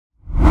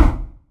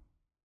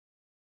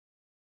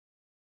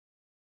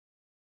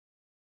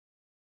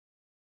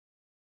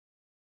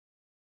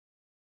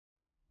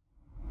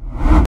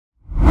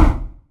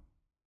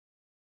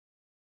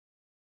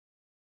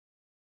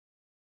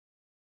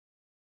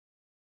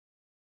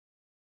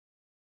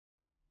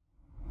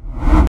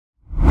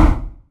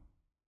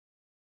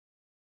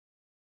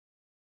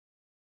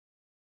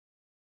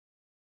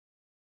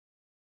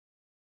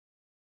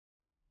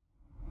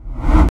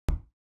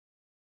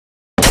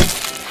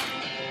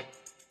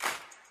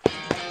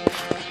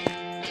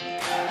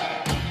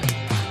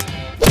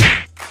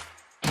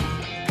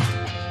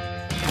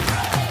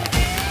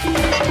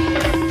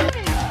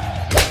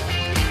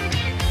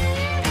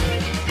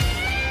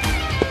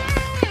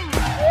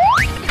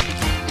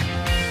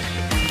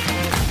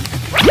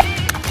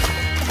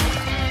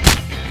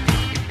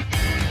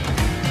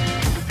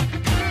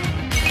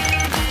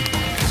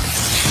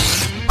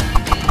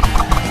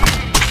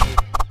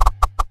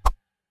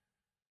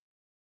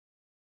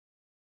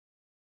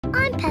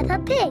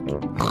pig.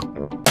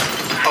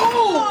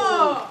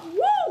 Oh!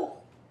 Woo!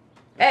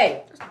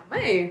 Hey.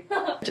 Hey.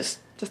 Just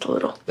a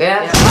little.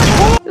 Yeah.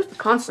 Just a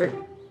concert.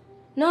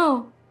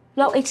 No,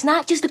 it's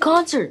not just a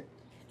concert.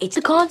 It's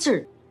a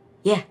concert.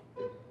 Yeah.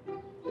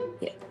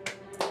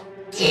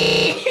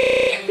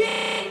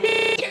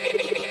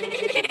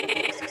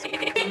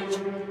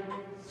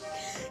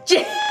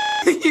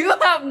 You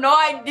have no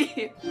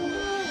idea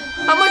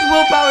how much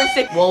willpower is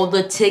taken. Well,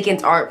 the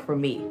tickets aren't for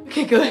me.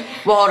 Okay, good.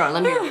 Well, hold on,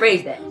 let me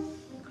rephrase that.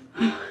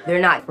 They're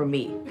not for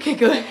me. Okay,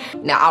 good.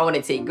 Now, I want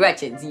to take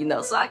Gretchen's,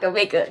 so I can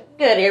make a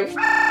good hair.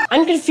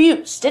 I'm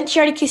confused. Didn't she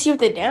already kiss you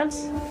with the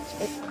dance?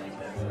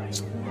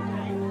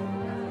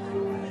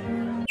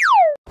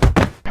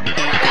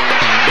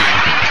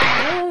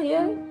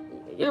 Yeah,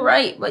 you're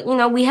right. But,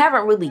 we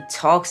haven't really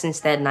talked since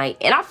that night.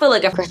 And I feel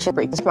like if Gretchen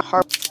breaks my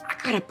heart, I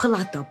gotta pull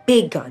out the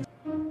big gun.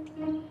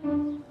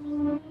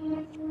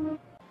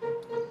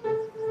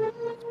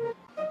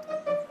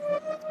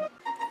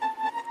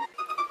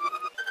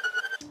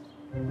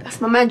 That's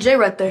my man Jay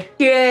right there.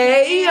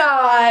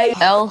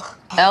 L.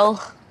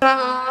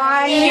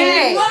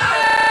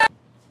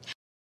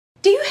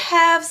 Do you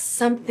have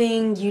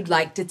something you'd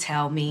like to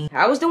tell me?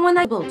 I was the one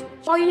that built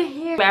all your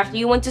hair after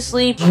you went to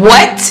sleep.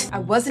 What? I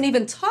wasn't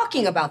even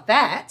talking about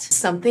that.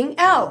 Something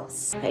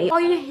else. Hey,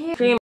 all your hair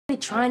cream.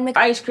 Try and make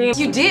ice cream.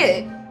 You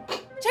did?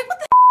 Jake, what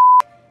the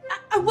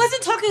I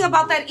wasn't talking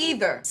about that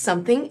either.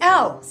 Something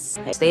else.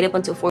 I stayed up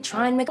until 4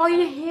 trying to make all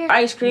your hair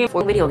ice cream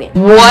for a video game.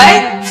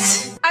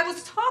 What? I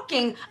was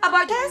talking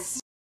about this.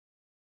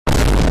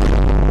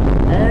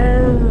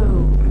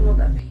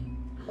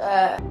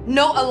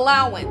 No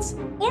allowance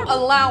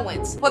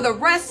for the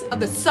rest of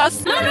the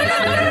sus. No!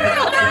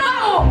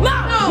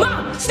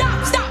 Mom!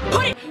 Stop!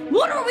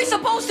 What are we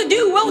supposed to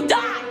do? We'll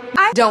die!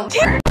 I don't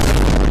care.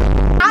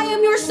 I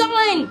am your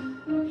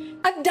son!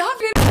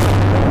 Adopted.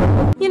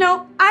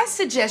 I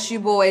suggest you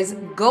boys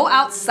go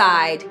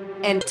outside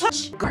and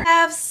touch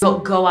grass.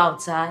 Go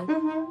outside?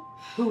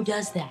 Who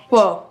does that?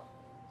 Well,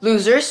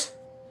 losers,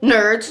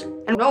 nerds,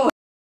 and no.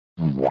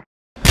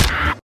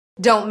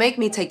 Don't make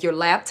me take your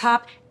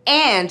laptop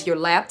and your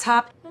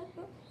laptop.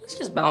 Let's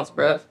just bounce,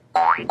 bruh.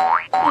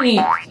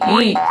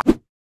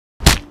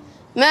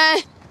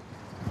 Man.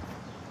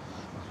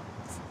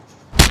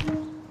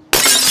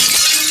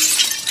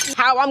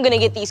 How I'm gonna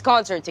get these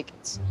concert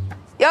tickets?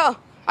 Yo,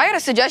 I got a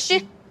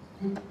suggestion.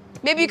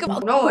 Maybe you could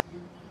know it.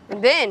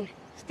 And then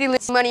steal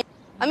some money.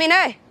 I mean,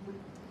 hey,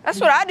 that's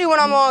what I do when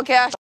I'm on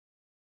cash.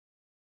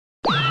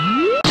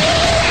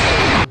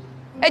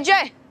 Hey,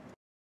 Jay.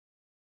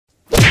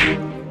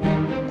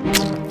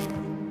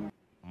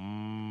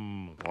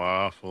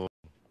 Waffle.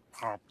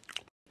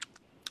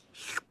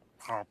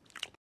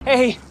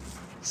 Hey,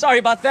 sorry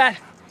about that.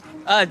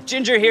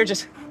 Ginger here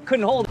just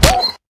couldn't hold it.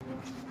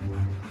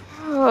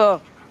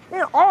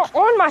 Man, all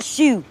on my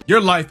shoe.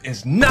 Your life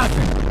is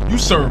nothing. You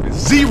serve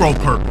zero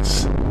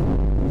purpose.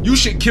 You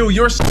should kill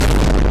yourself.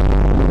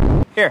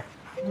 Here.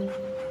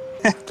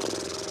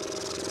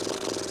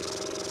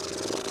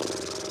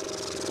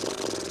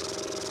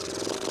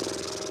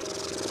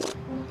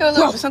 Yo,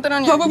 look, something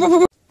on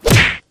you.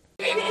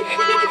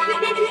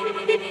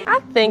 I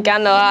think I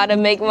know how to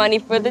make money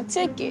for the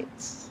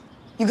tickets.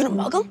 You gonna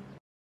mug him?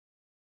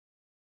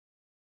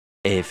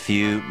 A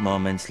few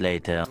moments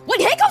later.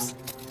 What, handcuffs?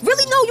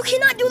 Really? No, you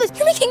cannot do this.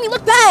 You're making me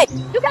look bad.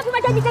 You can't do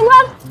my anything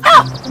wrong.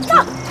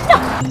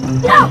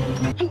 No!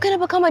 I'm gonna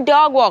become a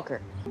dog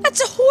walker. That's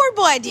a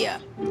horrible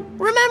idea.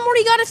 Remember when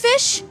he got a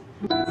fish?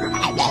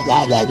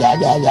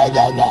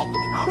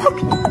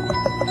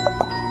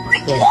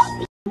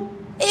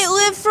 It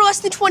lived for less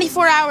than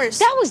 24 hours.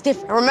 That was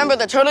different. Remember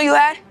the turtle you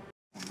had?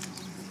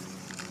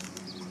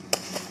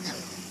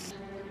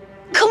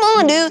 Come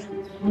on, dude.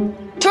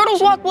 Turtles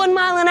walk 1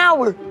 mile an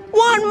hour.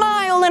 1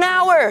 mile an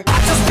hour.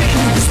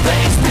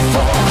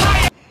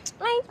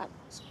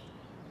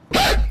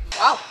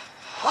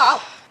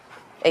 Wow.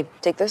 Hey,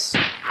 take this.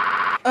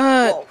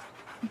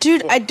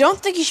 Dude, I don't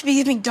think you should be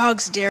giving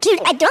dogs dare. Dude,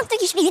 I don't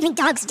think you should be giving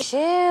dogs.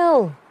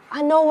 Chill.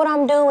 I know what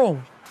I'm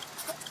doing.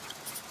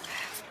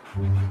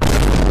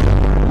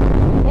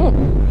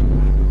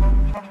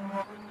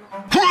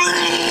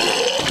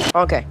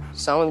 Okay,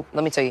 so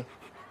let me tell you.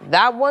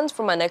 That one's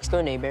for my next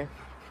door neighbor.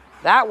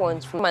 That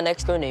one's for my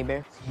next door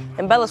neighbor.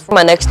 And Bella's for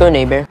my next door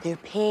neighbor. They're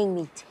paying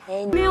me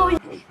 $10 million.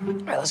 All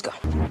right, let's go.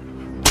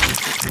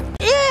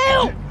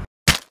 Ew!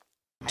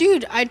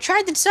 Dude, I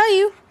tried to tell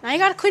you. Now you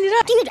gotta clean it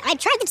up. Dude, I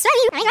tried to tell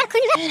you. I gotta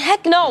clean it up. Man,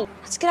 heck no.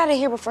 Let's get out of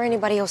here before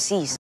anybody else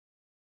sees.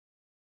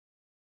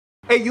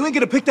 Hey, you ain't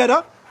gonna pick that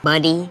up?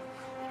 Buddy,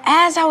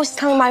 as I was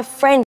telling my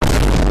friend.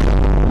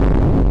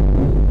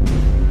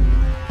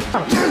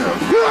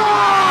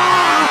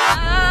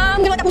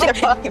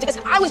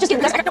 I was just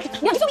kidding.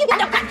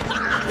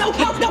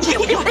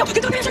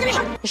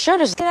 Your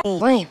shirt is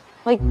lame.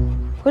 Like,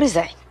 what is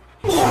that?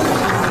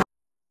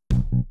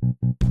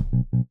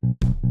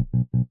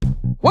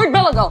 Where'd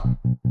Bella go?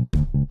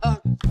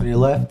 On your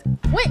left.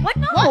 Wait, what?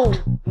 No.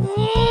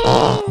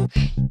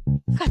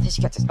 You got this.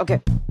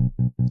 Okay.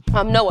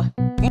 Noah,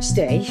 you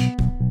stay.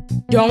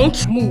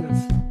 Don't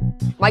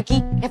move.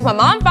 Mikey, if my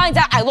mom finds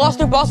out I lost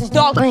her boss's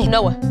dog,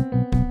 Noah.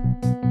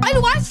 Why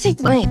do I have to take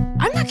the blame?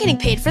 I'm not getting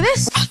paid for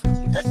this.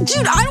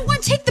 Dude, I don't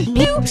want to take the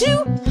blame,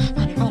 too.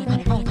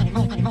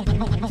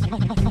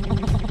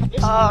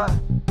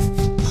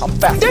 I'm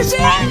back. There's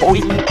it!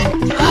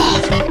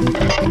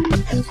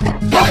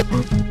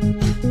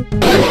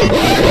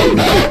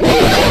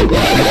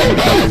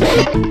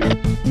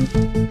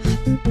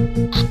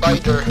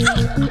 Spider.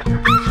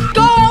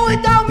 Go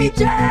without me,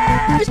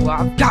 Jess! Well,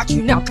 I've got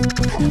you now.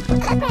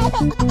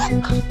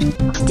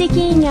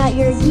 Sticking out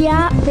your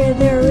gap for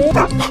the rib.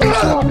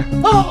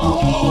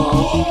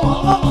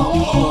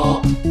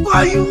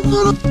 Why you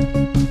little...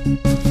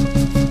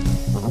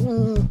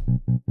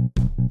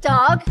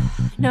 Dog.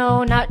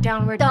 No, not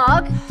downward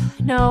dog.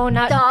 No,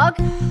 not dog.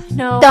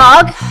 No.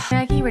 Dog.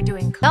 Maggie, we're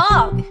doing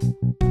dog.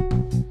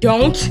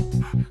 Don't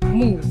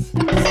move.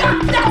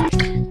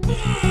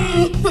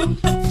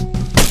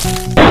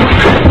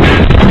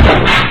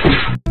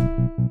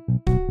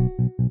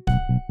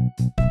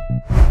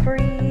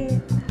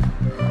 Breathe.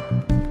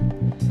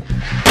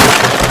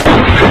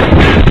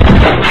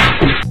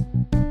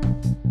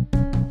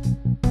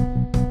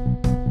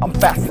 I'm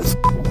fast as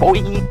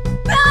boy.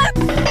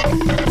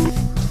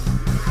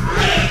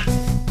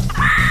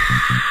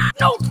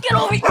 No, get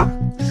over here!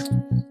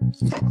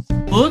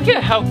 Look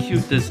at how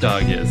cute this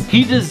dog is.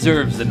 He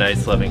deserves a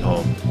nice, loving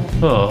home.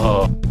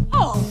 Oh.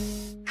 Oh,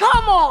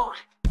 come on!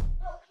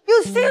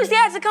 You seriously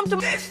had to come to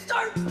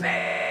Mr. B!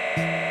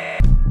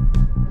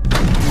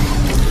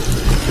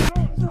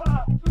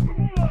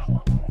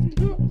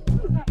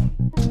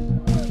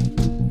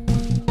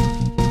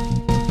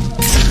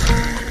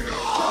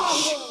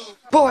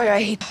 Boy,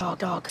 I hate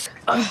dogs.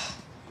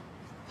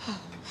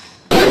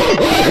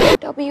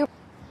 W.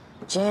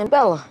 Jan,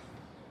 Bella.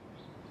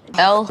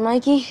 L,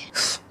 Mikey.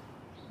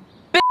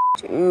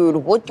 Dude,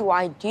 what do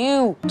I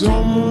do?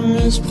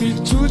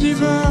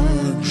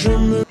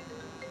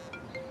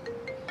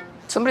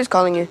 Somebody's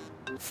calling you.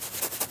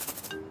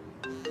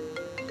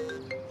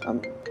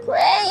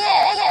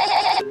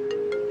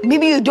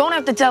 Maybe you don't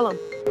have to tell him.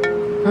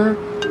 Huh?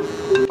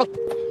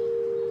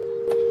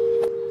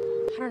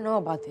 I don't know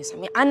about this. I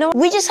mean, I know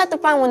We just have to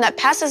find one that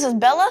passes as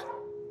Bella.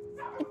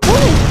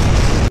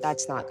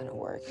 that's not gonna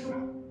work.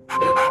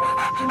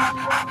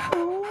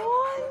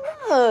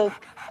 Look,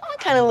 that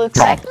kind of looks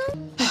like.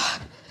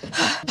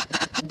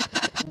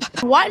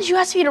 Why did you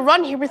ask me to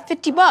run here with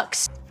 50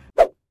 bucks?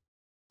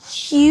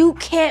 You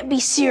can't be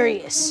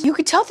serious. You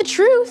could tell the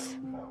truth.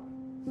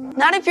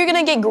 Not if you're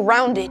gonna get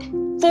grounded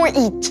for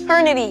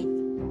eternity.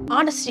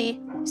 Honesty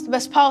is the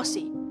best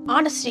policy.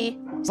 Honesty.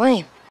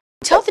 Lame.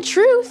 Tell the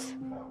truth.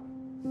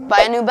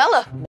 Buy a new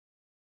Bella.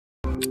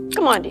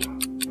 Come on, dude.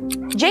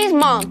 Jay's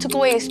mom took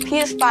away his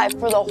PS5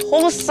 for the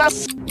whole summer.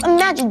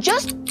 Imagine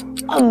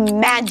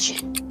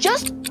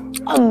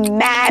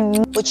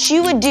what she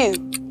would do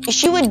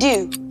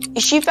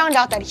if she found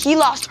out that he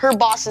lost her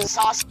boss's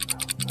sauce.